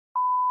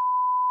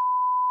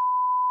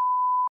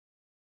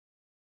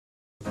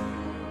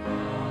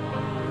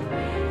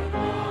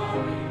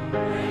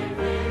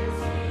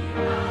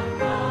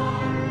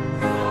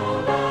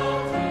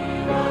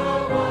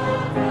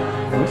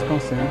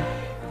Wisconsin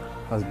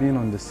has been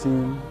on the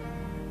scene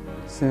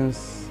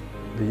since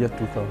the year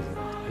 2000.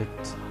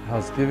 It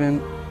has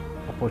given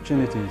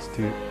opportunities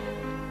to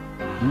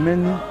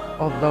many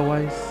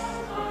otherwise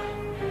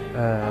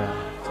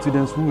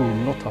students who will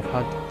not have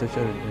had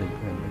tertiary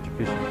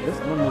education. That's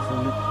not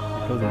necessarily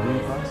because they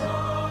didn't pass,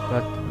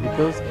 but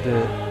because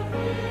the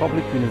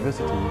public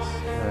universities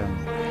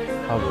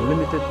have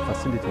limited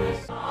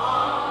facilities.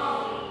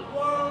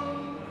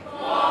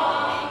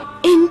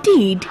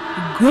 Indeed,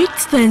 great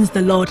things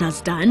the Lord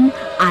has done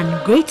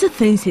and greater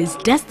things He is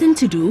destined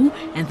to do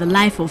in the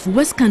life of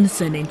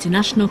Wisconsin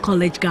International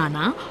College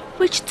Ghana,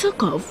 which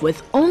took off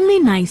with only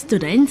 9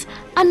 students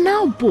and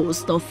now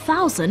boasts of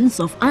thousands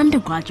of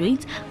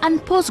undergraduate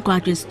and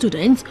postgraduate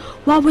students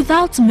who are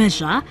without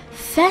measure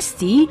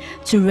thirsty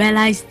to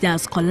realize their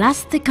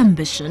scholastic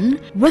ambition.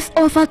 With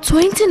over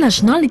 20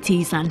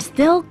 nationalities and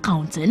still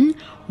counting,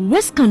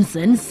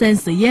 Wisconsin,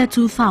 since the year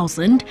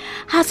 2000,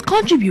 has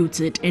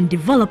contributed in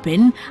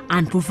developing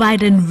and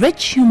providing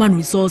rich human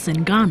resource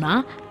in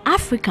Ghana,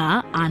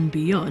 Africa and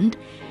beyond.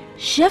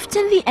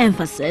 Shifting the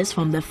emphasis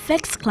from the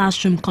fixed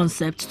classroom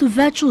concept to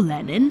virtual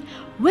learning,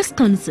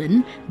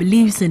 Wisconsin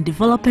believes in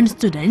developing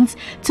students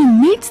to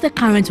meet the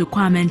current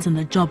requirements in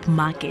the job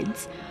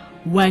market.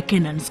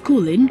 Working and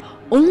schooling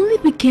only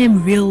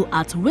became real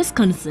at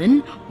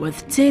Wisconsin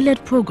with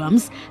tailored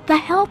programs that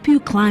help you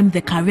climb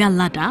the career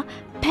ladder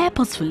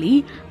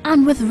purposefully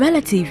and with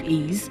relative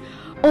ease.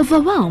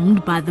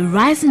 Overwhelmed by the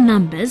rising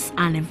numbers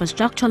and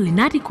infrastructural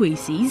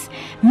inadequacies,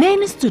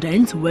 many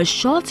students were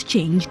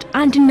shortchanged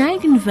and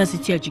denied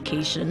university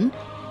education.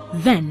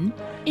 Then,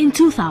 in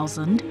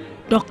 2000,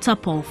 Dr.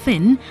 Paul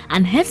Finn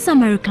and his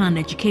American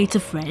educator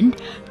friend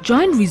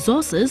joined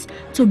resources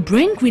to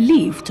bring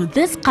relief to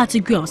this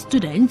category of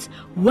students,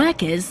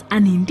 workers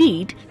and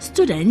indeed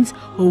students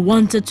who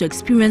wanted to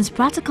experience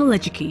practical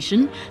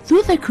education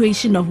through the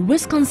creation of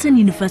Wisconsin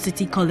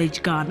University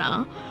College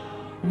Ghana.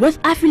 With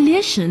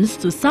affiliations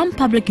to some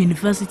public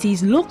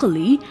universities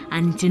locally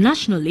and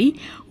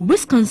internationally,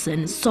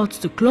 Wisconsin sought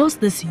to close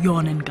this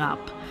yawning gap.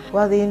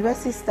 Well, the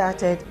university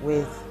started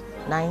with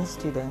 9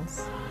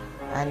 students,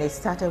 and it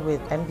started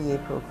with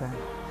MBA program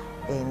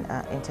in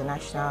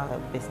international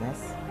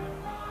business.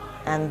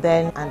 And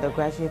then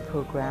undergraduate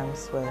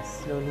programs were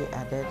slowly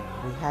added.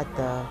 We had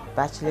the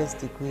bachelor's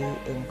degree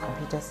in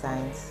computer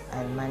science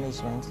and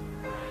management,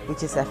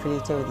 which is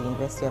affiliated with the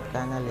University of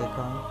Ghana,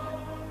 Legon.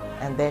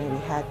 And then we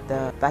had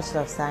the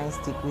Bachelor of Science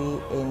degree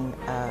in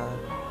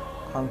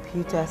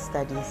Computer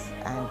Studies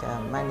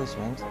and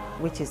Management,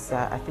 which is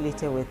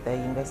affiliated with the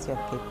University of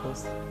Cape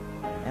Coast.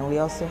 And we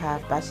also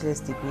have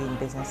Bachelor's degree in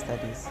Business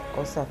Studies,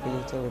 also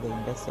affiliated with the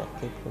University of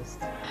Cape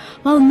Coast.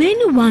 While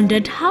many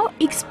wondered how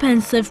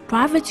expensive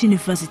private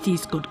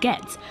universities could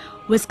get,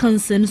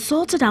 Wisconsin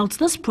sorted out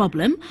this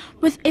problem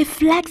with a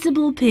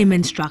flexible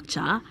payment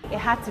structure. It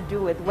had to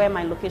do with where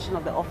my location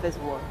of the office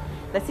was.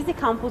 The city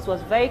campus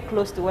was very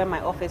close to where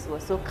my office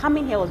was, so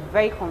coming here was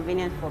very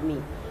convenient for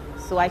me.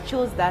 So I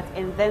chose that,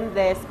 and then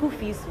the school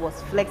fees was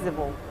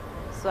flexible.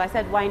 So I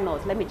said, why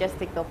not? Let me just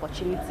take the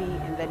opportunity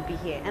and then be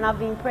here. And I've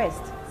been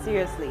impressed,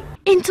 seriously.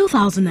 In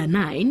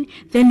 2009,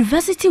 the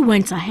university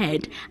went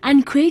ahead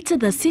and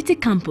created the city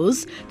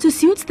campus to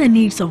suit the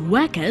needs of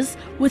workers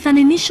with an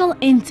initial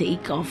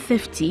intake of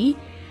 50.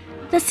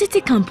 The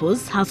city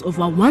campus has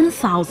over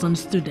 1,000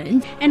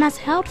 students and has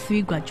held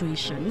 3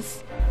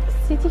 graduations.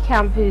 City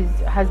Campus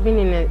has been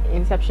in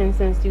inception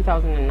since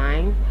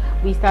 2009.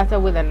 We started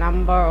with a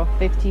number of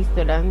 50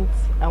 students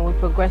and we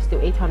progressed to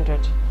 800.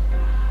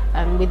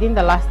 And within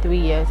the last 3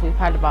 years, we've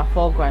had about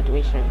 4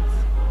 graduations.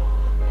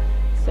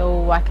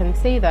 So I can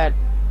say that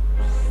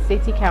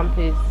City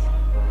Campus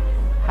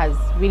has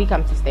really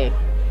come to stay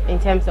in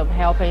terms of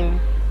helping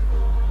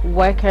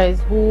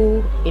workers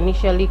who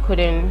initially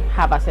couldn't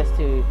have access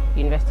to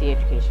university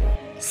education.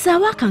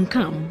 Sawa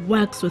Kankam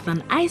works with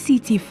an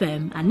ICT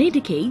firm and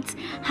indicates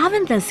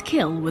having the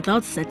skill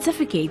without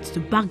certificates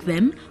to back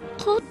them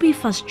could be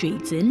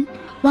frustrating.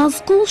 While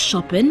school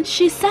shopping,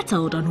 she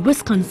settled on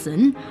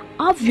Wisconsin,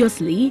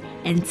 obviously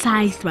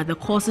enticed by the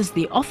courses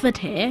they offered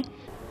her.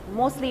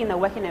 Mostly in a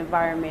working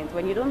environment,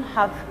 when you don't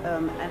have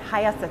a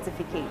higher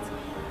certificate,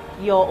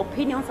 your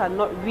opinions are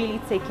not really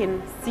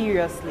taken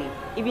seriously,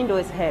 even though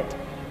it's heard.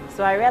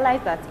 So I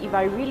realized that if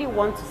I really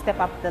want to step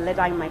up the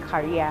ladder in my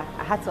career,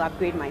 I had to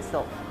upgrade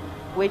myself,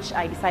 which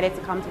I decided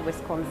to come to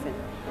Wisconsin.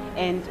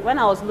 And when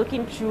I was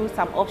looking through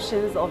some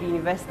options of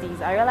universities,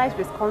 I realized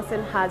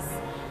Wisconsin has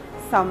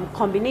some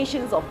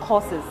combinations of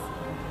courses,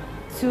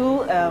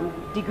 2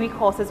 degree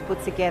courses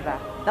put together.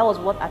 That was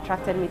what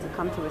attracted me to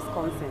come to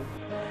Wisconsin.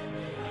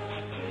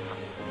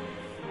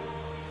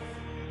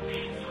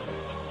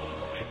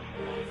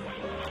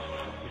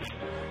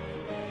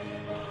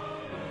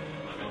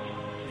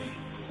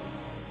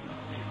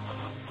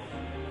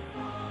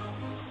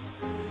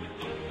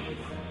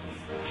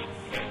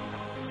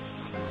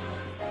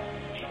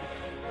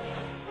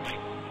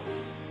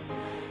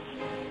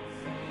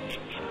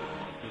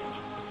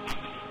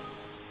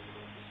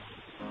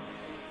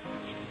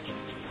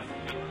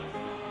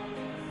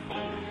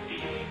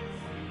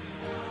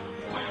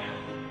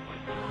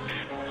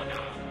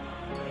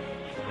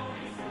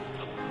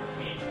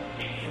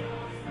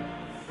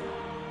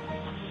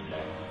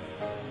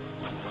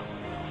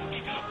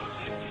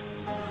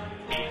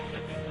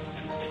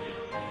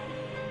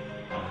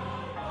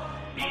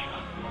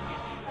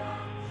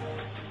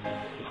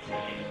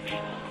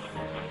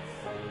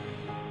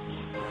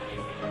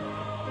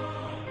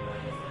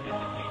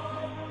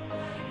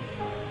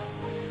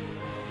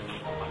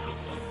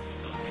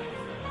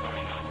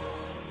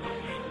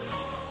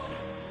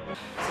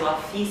 So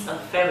our fees are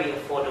very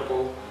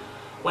affordable.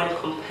 When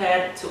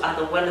compared to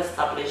other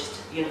well-established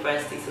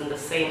universities in the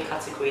same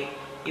category,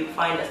 you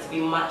find us to be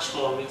much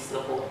more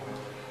reasonable.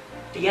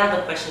 The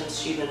other question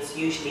students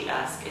usually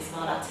ask is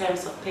about our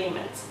terms of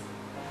payment.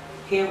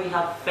 Here we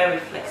have very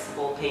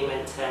flexible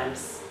payment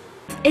terms.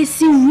 A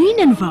serene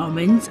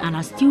environment and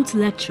astute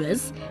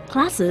lecturers,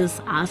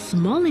 classes are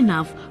small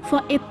enough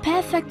for a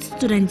perfect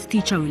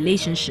student-teacher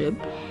relationship.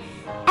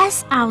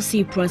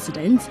 SRC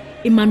President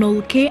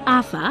Emmanuel K.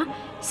 Arthur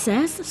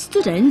says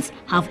students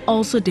have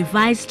also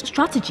devised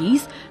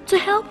strategies to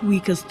help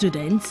weaker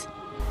students.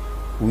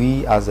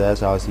 We as the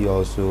SRC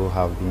also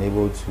have been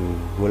able to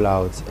roll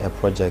out a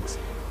project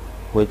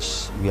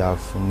which we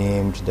have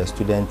named the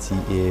Student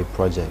TA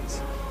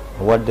Project.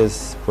 What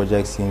this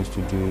project seeks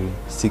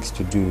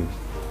to do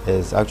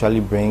is actually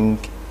bring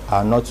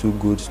our not too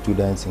good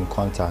students in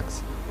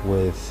contact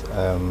with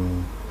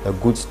a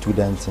good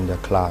students in the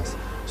class,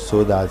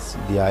 so that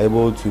they are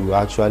able to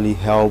actually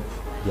help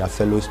their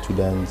fellow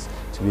students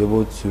to be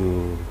able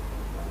to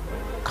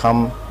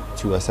come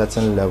to a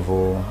certain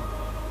level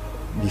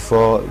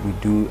before we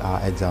do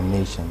our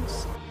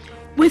examinations.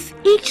 With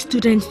each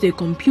student a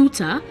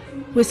computer,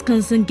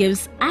 Wisconsin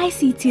gives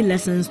ICT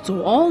lessons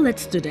to all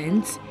its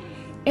students.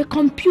 A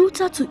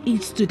computer to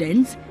each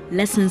student,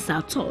 lessons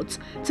are taught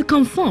to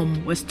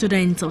conform with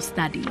students of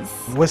studies.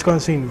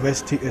 Wisconsin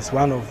University is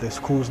one of the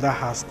schools that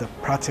has the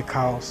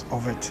practicals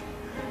of it.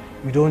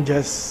 We don't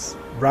just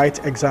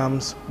write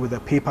exams with a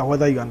paper,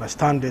 whether you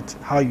understand it,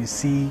 how you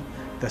see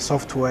the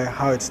software,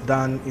 how it's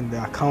done in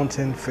the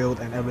accounting field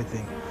and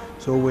everything.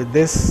 So with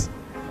this,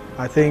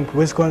 I think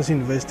Wisconsin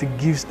University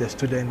gives the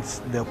students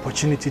the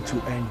opportunity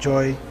to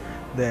enjoy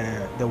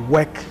the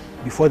work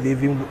before they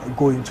even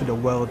go into the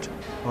world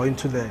or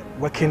into the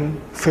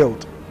working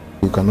field.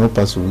 You cannot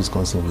pass through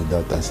Wisconsin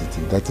without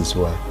ICT. That is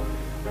why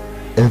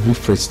every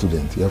fresh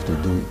student, you have to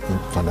do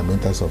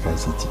fundamentals of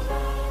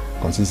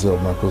ICT, consisting of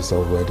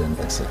Microsoft Word and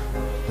Excel.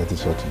 That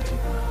is what we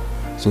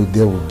do. So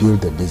there we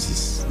build the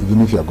basis.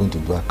 Even if you are going to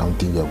do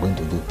accounting, you are going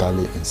to do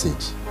Tally and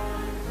Sage.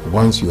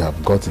 Once you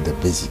have got the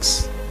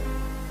basics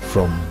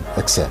from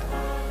Excel,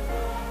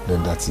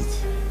 then that's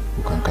it.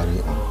 You can carry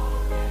on.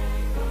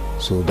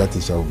 So that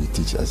is how we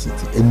teach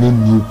ICT. Any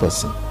new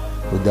person,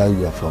 whether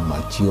you are from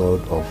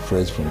matured or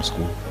fresh from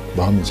school,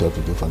 bound yourself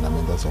to do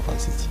fundamentals of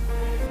ICT.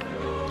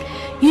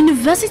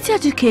 University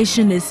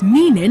education is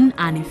meaning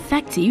and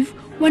effective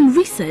when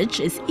research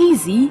is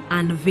easy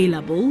and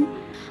available.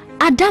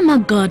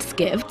 Adama God's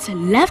Gift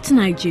left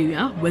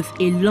Nigeria with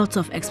a lot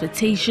of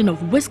expectation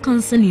of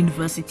Wisconsin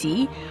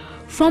University.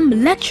 From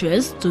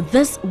lecturers to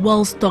this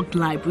well-stocked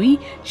library,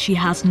 she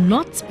has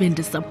not been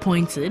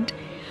disappointed.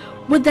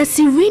 With the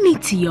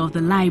serenity of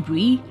the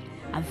library,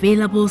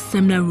 available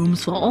seminar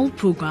rooms for all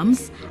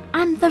programs,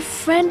 and the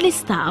friendly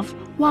staff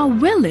who are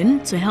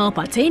willing to help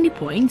at any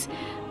point,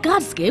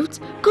 God's Gift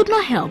could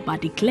not help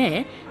but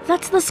declare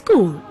that the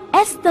school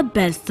is the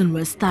best in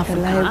West Africa.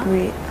 The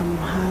library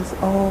has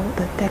all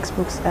the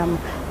textbooks.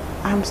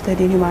 I'm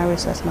studying human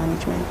resource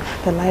management.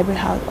 The library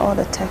has all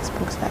the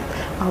textbooks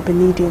that I'll be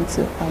needing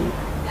to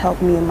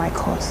help me in my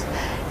course.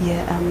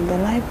 The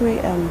library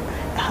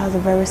has a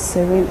very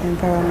serene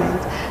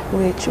environment,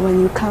 which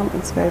when you come,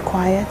 it's very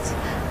quiet,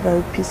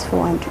 very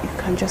peaceful, and you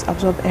can just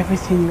absorb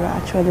everything you're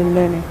actually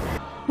learning.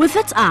 With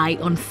its eye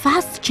on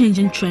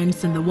fast-changing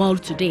trends in the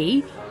world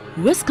today,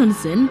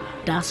 Wisconsin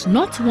does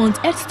not want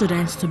its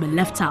students to be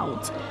left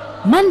out.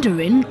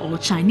 Mandarin or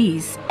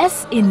Chinese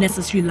is a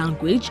necessary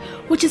language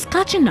which is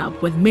catching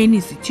up with many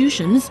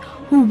institutions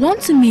who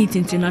want to meet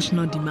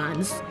international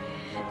demands.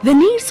 The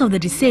needs of the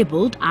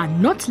disabled are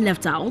not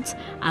left out,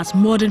 as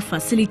modern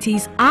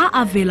facilities are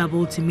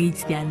available to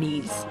meet their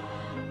needs.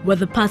 With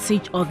the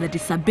passage of the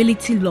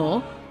disability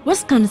law,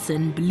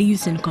 Wisconsin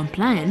believes in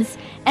compliance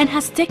and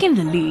has taken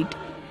the lead.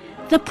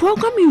 The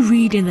program you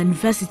read in the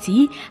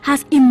university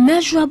has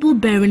immeasurable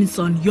bearings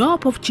on your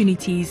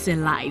opportunities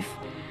in life.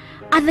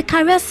 At the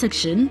career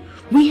section,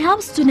 we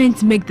help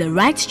students make the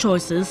right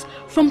choices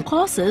from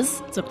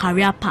courses to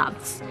career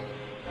paths.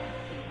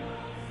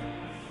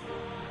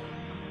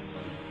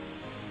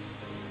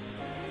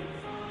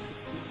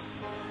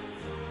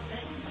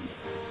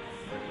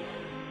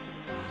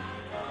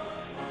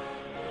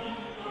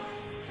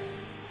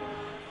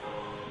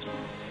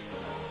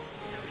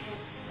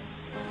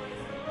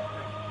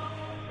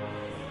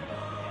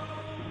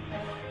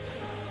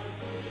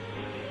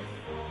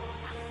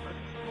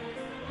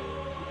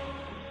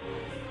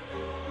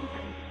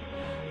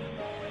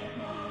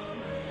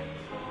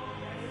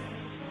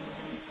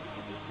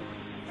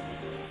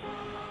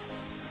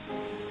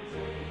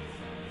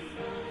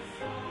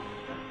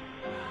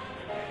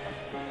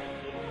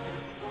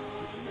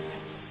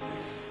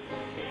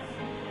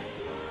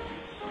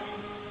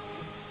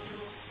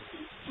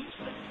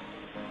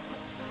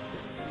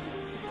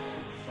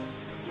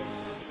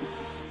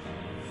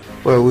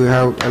 Well, we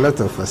have a lot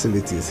of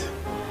facilities.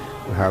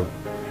 We have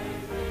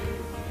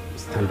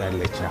standard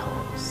lecture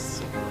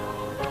halls,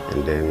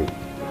 and then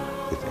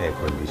with air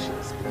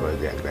conditions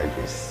because they are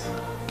graduates.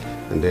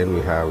 And then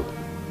we have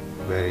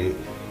very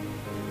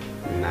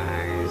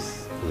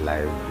nice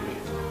library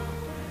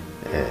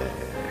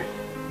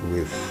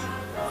with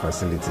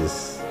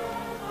facilities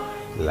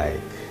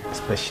like a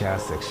special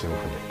section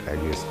for the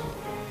graduate school.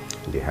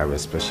 They have a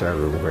special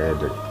room where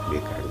they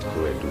can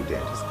go and do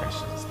their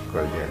discussions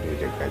because they are doing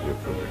the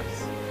graduate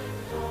programs.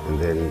 And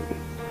then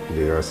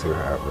they also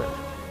have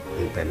an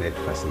internet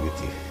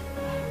facility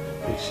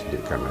which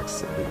they can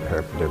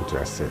help them to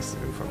access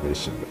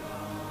information.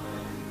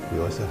 We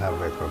also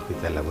have a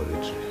computer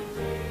laboratory,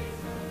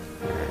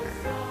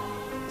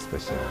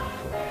 especially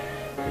for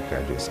the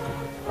graduate school,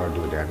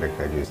 although the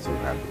undergraduates still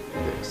have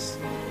this.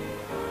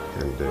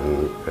 And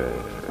then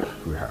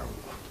we have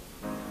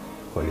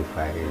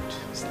qualified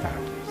staff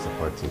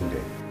supporting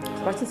them. The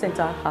Writing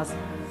Center has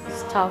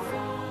staff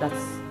that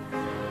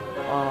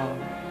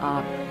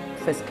are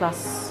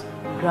first-class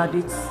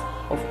graduates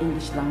of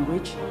English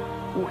language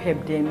who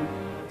help them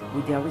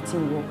with their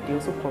written work. They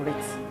also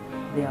correct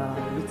their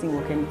written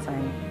work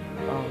anytime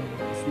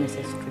it's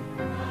necessary.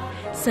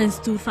 Since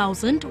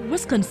 2000,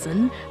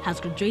 Wisconsin has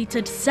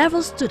graduated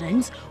several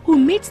students who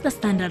meet the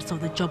standards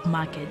of the job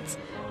market.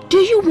 Do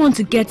you want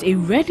to get a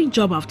ready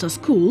job after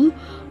school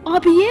or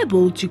be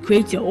able to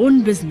create your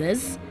own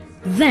business?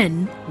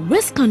 Then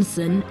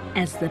Wisconsin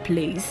is the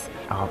place.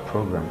 Our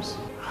programs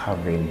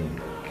have been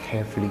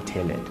carefully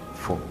tailored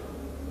for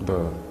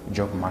the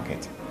job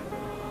market.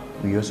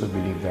 We also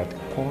believe that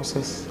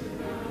courses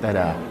that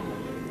are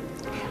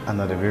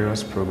under the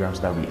various programs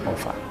that we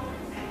offer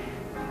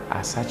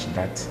are such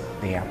that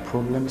they are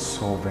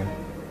problem-solving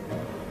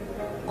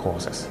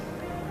courses.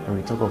 When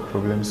we talk of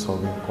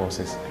problem-solving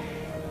courses,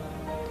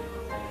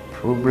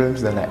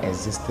 programs that are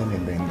existing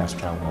in the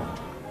industrial world,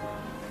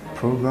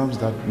 programs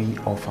that we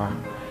offer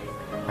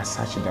are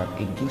such that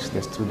it gives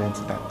the students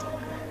that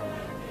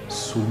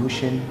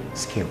solution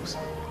skills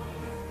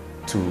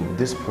to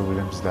these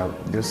programs that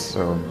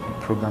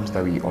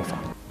we offer.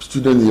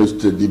 Students here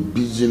study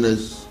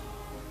business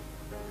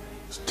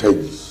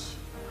studies,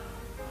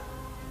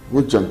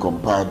 which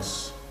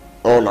encompasses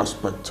all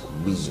aspects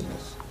of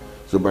business.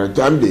 So by the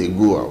time they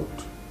go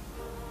out,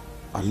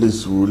 at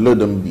least we will let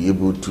them be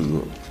able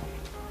to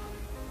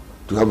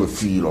have a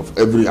feel of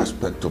every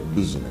aspect of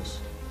business,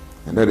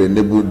 and that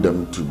enables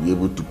them to be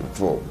able to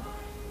perform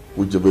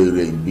whichever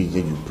area in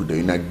business you put them.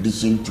 In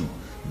addition to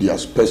their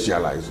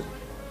specializing,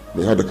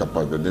 they have the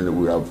capacity. Then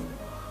we have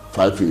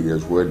 5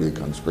 areas where they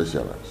can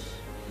specialize.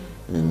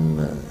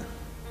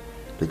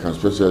 They can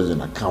specialize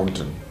in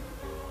accounting,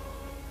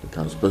 they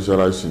can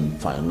specialize in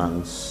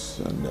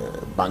finance and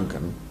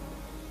banking,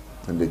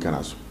 and they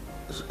can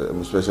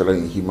specialize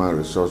in human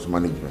resource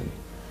management.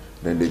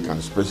 Then they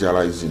can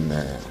specialize in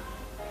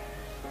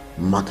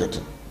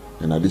marketing.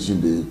 In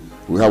addition,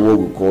 we have what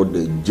we call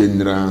the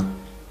general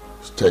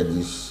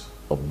studies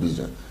of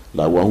business,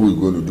 like one who is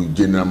going to do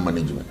general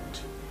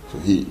management. So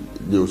they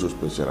also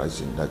specialize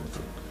in that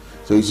field.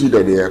 So you see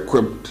that they are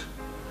equipped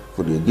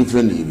for the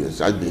different areas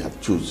that they have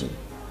chosen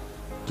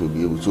to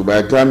be able. So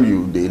by the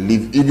time they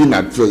leave, even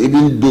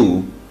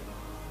though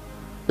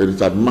it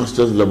is at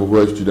master's level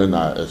where students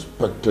are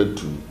expected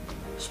to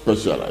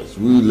specialize,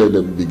 we let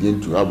them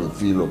begin to have a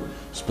feel of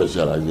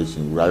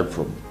specialization right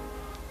from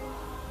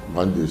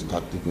when they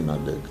start teaching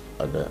at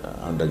the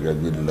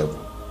undergraduate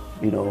level.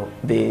 You know,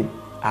 they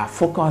are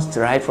focused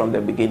right from the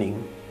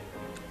beginning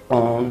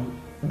on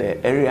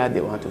the area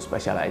they want to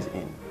specialize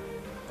in.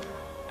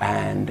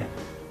 And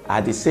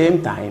at the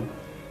same time,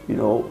 you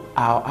know,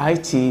 our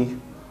IT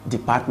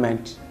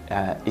department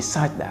is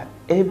such that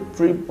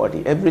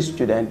every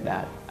student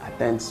that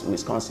attends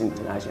Wisconsin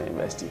International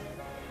University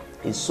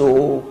is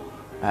so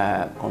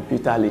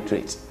computer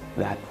literate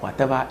that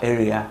whatever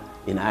area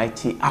in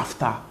IT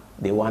after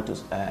they want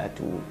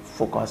to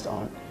focus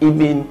on,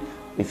 even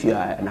if you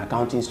are an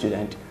accounting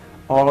student,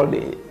 all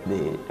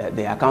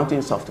the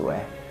accounting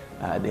software,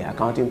 the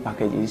accounting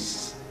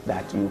packages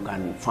that you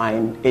can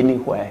find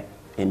anywhere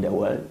in the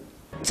world.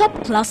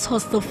 Top-class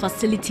hostel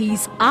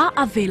facilities are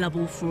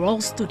available for all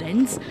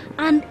students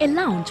and a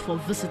lounge for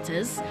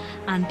visitors.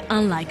 And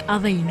unlike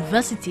other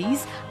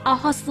universities, our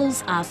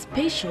hostels are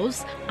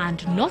spacious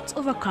and not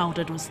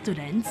overcrowded with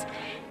students.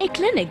 A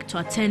clinic to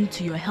attend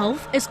to your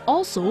health is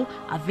also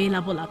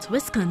available at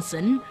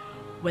Wisconsin.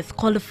 With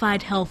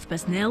qualified health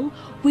personnel,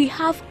 we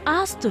have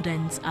our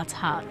students at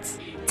heart.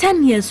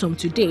 10 years from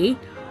today,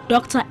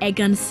 Dr.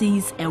 Egan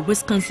sees a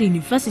Wisconsin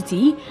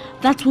university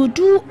that will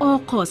do all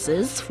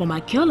courses from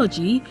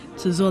archaeology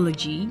to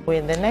zoology.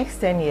 In the next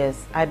 10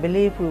 years, I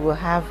believe we will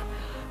have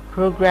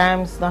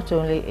programs not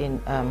only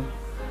in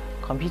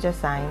computer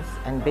science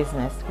and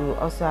business, we will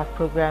also have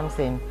programs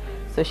in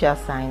social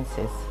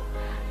sciences,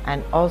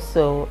 and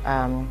also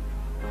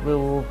we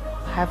will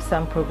have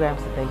some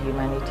programs in the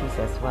humanities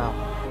as well.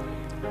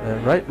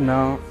 Right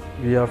now,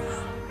 we have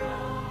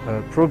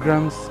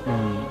programs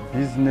in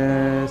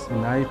business,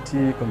 in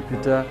IT,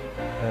 computer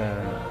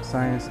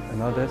science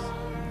and others.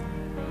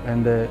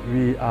 And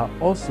we are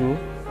also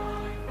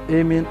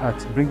aiming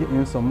at bringing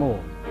in some more.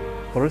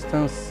 For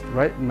instance,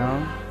 right now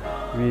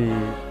we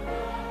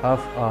have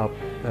our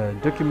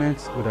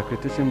documents with the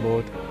accreditation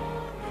board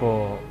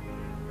for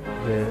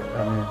the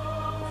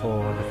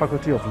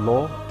Faculty of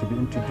Law to be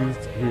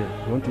introduced here.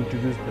 We want to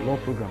introduce the law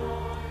program.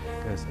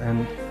 Yes,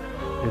 and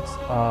it's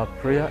our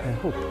prayer and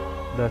hope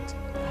that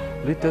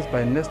latest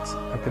by next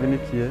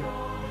academic year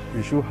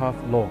we should have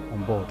law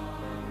on board.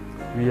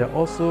 We are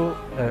also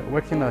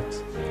working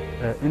at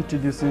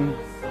introducing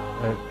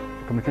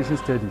communication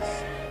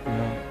studies,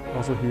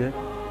 also here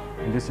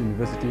in this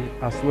university,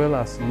 as well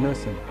as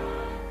nursing.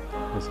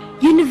 Yes.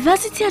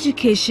 University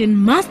education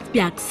must be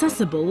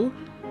accessible,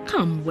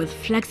 come with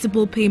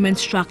flexible payment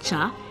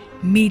structure,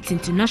 meet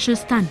international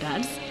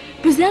standards,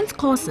 present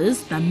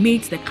courses that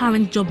meet the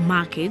current job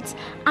market,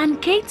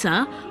 and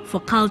cater for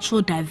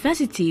cultural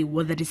diversity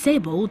with the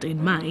disabled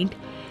in mind.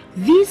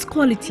 These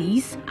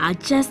qualities are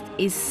just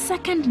a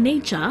second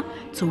nature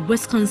to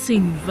Wisconsin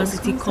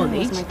University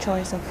College. Was my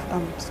choice of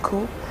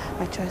school,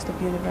 my choice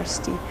of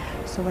university.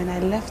 So when I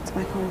left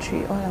my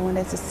country, all I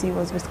wanted to see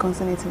was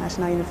Wisconsin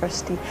International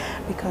University,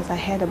 because I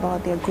heard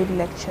about their good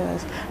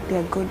lectures,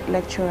 their good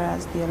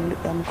lecturers, their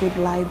good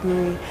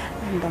library,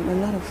 and a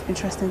lot of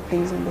interesting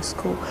things in the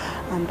school.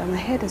 And I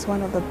heard it's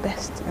one of the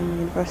best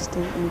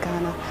universities in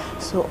Ghana.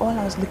 So all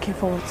I was looking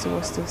forward to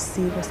was to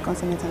see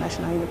Wisconsin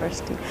International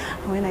University.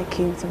 And when I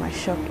came, to my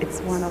shock,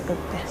 it's one of the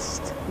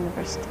best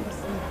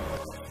universities.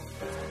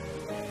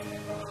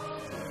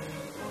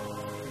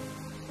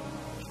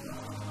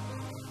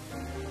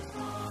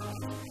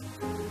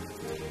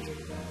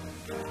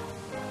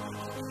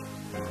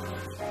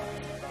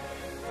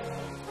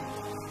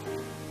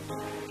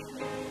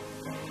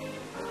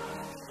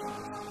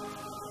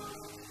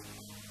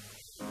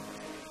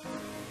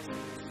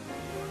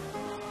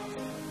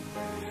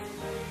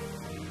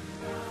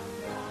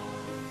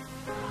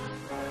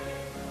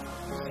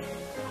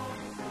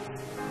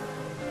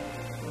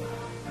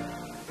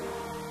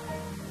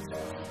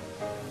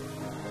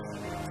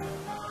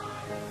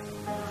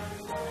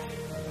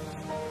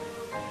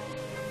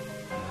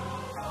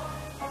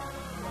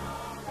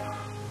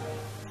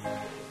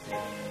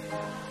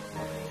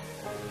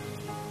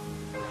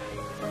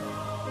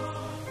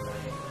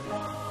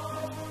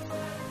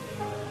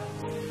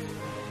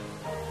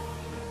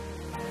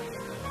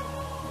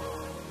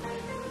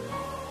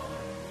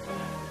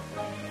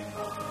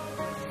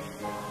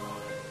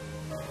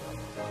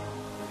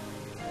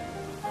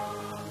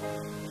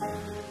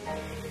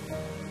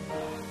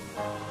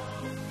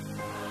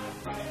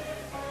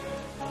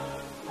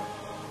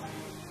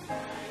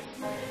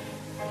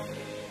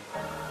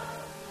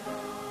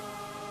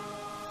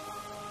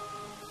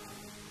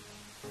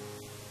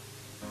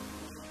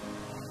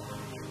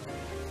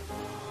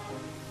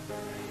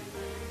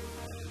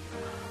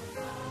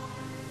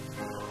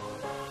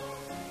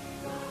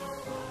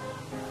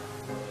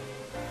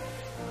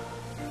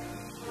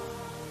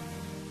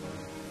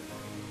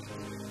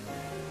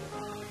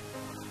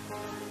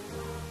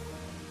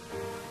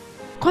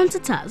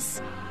 Contact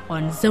us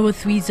on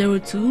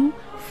 0302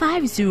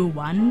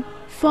 501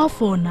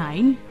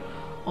 449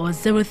 or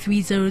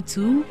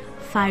 0302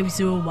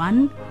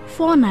 501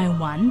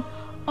 491,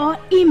 or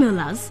email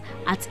us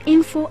at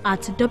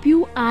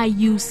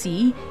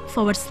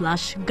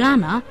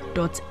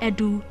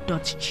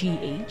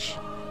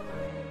info@wiuc/ghana.edu.gh.